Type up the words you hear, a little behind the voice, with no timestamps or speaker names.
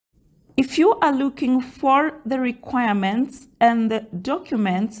If you are looking for the requirements and the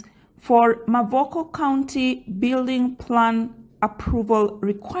documents for Mavoko County Building Plan Approval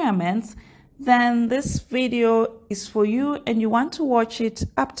requirements, then this video is for you and you want to watch it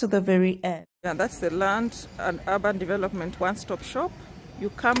up to the very end. Yeah, that's the Land and Urban Development one-stop shop.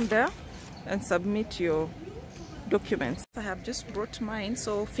 You come there and submit your documents. I have just brought mine,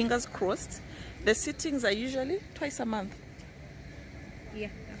 so fingers crossed. The sittings are usually twice a month. Yeah,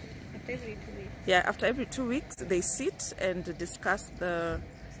 after every 2 weeks. Yeah, after every 2 weeks they sit and discuss the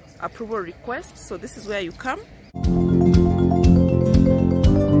approval request. So this is where you come.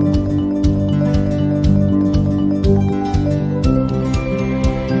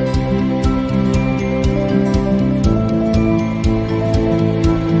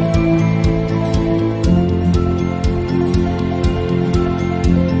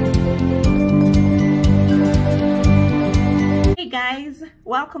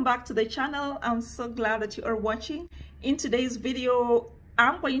 Welcome back to the channel. I'm so glad that you are watching. In today's video,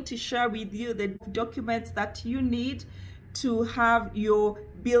 I'm going to share with you the documents that you need to have your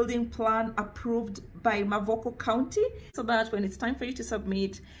building plan approved by Mavoko County, so that when it's time for you to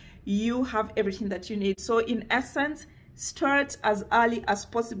submit, you have everything that you need. So in essence, start as early as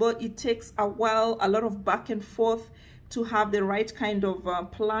possible. It takes a while, a lot of back and forth to have the right kind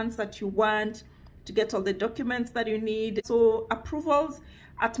of plans that you want, to get all the documents that you need. So approvals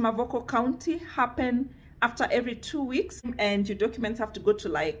at Mavoko County happen after every 2 weeks, and your documents have to go to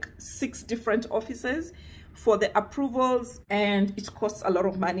like 6 different offices for the approvals, and it costs a lot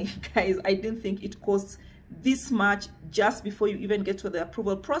of money, guys. I didn't think it costs this much just before you even get to the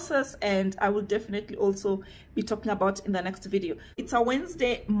approval process, and I will definitely also be talking about in the next video. It's a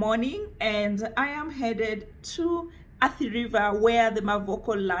Wednesday morning and I am headed to Athi River, where the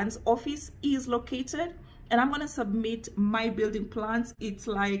Mavoko Lands office is located, and I'm going to submit my building plans. It's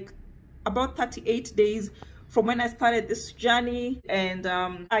like about 38 days from when I started this journey, and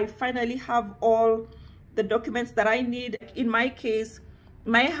I finally have all the documents that I need. In my case,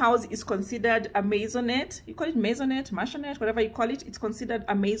 my house is considered a maisonette. You call it maisonette, maisonette, whatever you call it, it's considered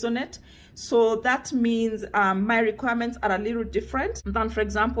a maisonette. So that means my requirements are a little different than, for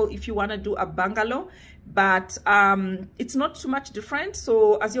example, if you want to do a bungalow, but it's not too much different,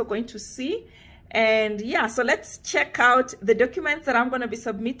 so as you're going to see. And yeah, so let's check out the documents that I'm going to be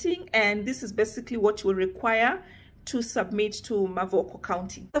submitting, and this is basically what you will require to submit to Mavoko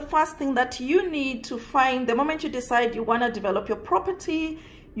County. The first thing that you need to find the moment you decide you want to develop your property,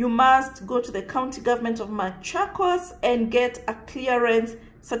 you must go to the county government of Machakos and get a clearance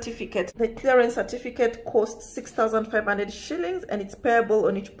certificate. The clearance certificate costs 6,500 shillings and it's payable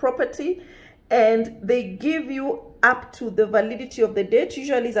on each property, and they give you up to the validity of the date.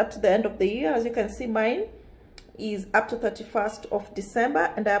 Usually is up to the end of the year. As you can see, mine is up to 31st of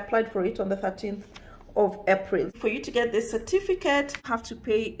December and I applied for it on the 13th of April. For you to get this certificate, you have to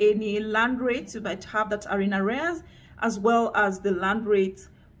pay any land rates you might have that are in arrears, as well as the land rates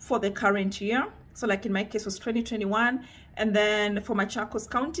for the current year. So like in my case was 2021, and then for Machakos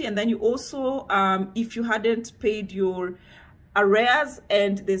County, and then you also if you hadn't paid your arrears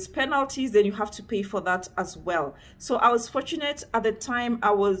and there's penalties, then you have to pay for that as well. So I was fortunate at the time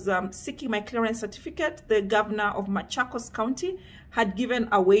I was seeking my clearance certificate. The governor of Machakos County had given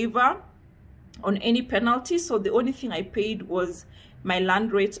a waiver on any penalty, so the only thing I paid was my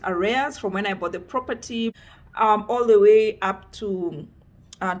land rate arrears from when I bought the property all the way up to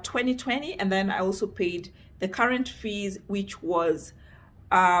 2020, and then I also paid the current fees, which was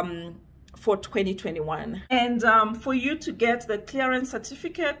for 2021. And for you to get the clearance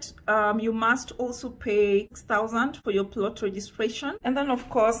certificate, you must also pay 6,000 for your plot registration, and then of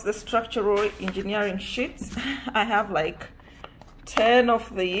course the structural engineering sheets. I have like 10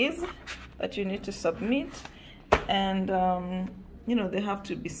 of these that you need to submit, and you know, they have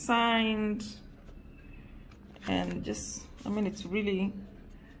to be signed, and just, I mean, it's really,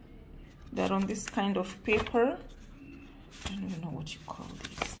 they're on this kind of paper. I don't even know what you call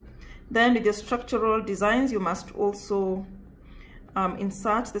these. Then with the structural designs, you must also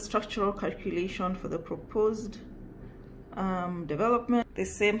insert the structural calculation for the proposed development. The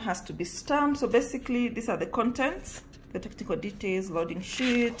same has to be stamped. So basically these are the contents, the technical details, loading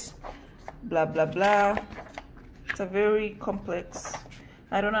sheet, blah blah blah. It's a very complex,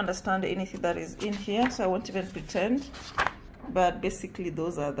 I don't understand anything that is in here, so I won't even pretend, but basically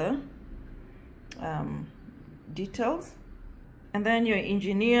those are the details. And then your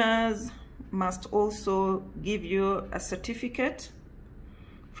engineers must also give you a certificate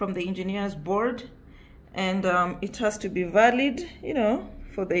from the engineers board, and it has to be valid, you know,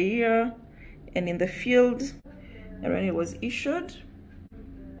 for the year and in the field and when it was issued.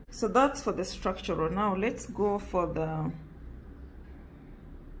 So that's for the structural. Now let's go for the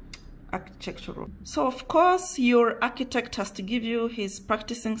architectural. So of course your architect has to give you his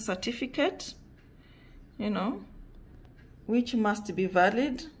practicing certificate, you know, which must be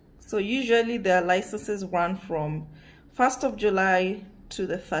valid. So usually their licenses run from 1st of July to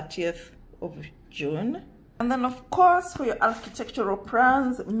the 30th of June. And then of course for your architectural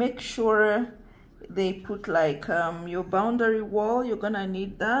plans, make sure they put like your boundary wall. You're gonna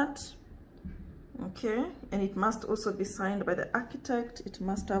need that. Okay, and it must also be signed by the architect. It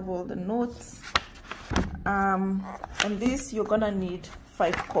must have all the notes. And this you're gonna need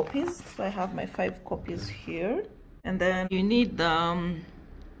 5 copies. So I have my 5 copies here. And then you need the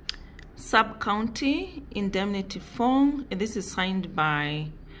sub-county indemnity form, and this is signed by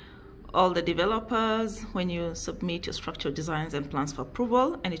all the developers when you submit your structural designs and plans for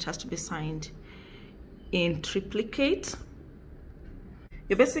approval, and it has to be signed in triplicate.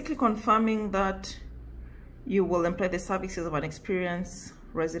 You're basically confirming that you will employ the services of an experienced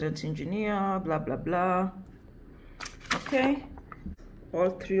resident engineer, blah blah blah. Okay, all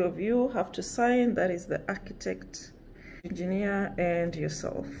 3 of you have to sign. That is the architect, engineer, and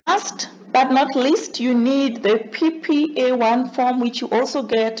yourself. Last but not least, you need the PPA1 form, which you also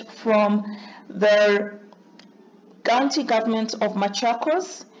get from the county government of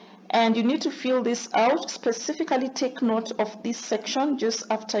Machakos, and you need to fill this out. Specifically take note of this section just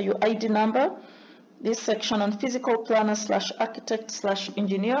after your ID number, this section on physical planner / architect /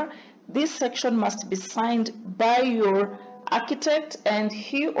 engineer. This section must be signed by your architect, and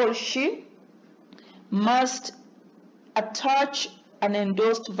he or she must attach an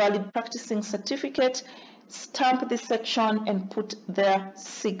endorsed valid practicing certificate, stamp this section, and put their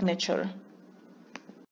signature.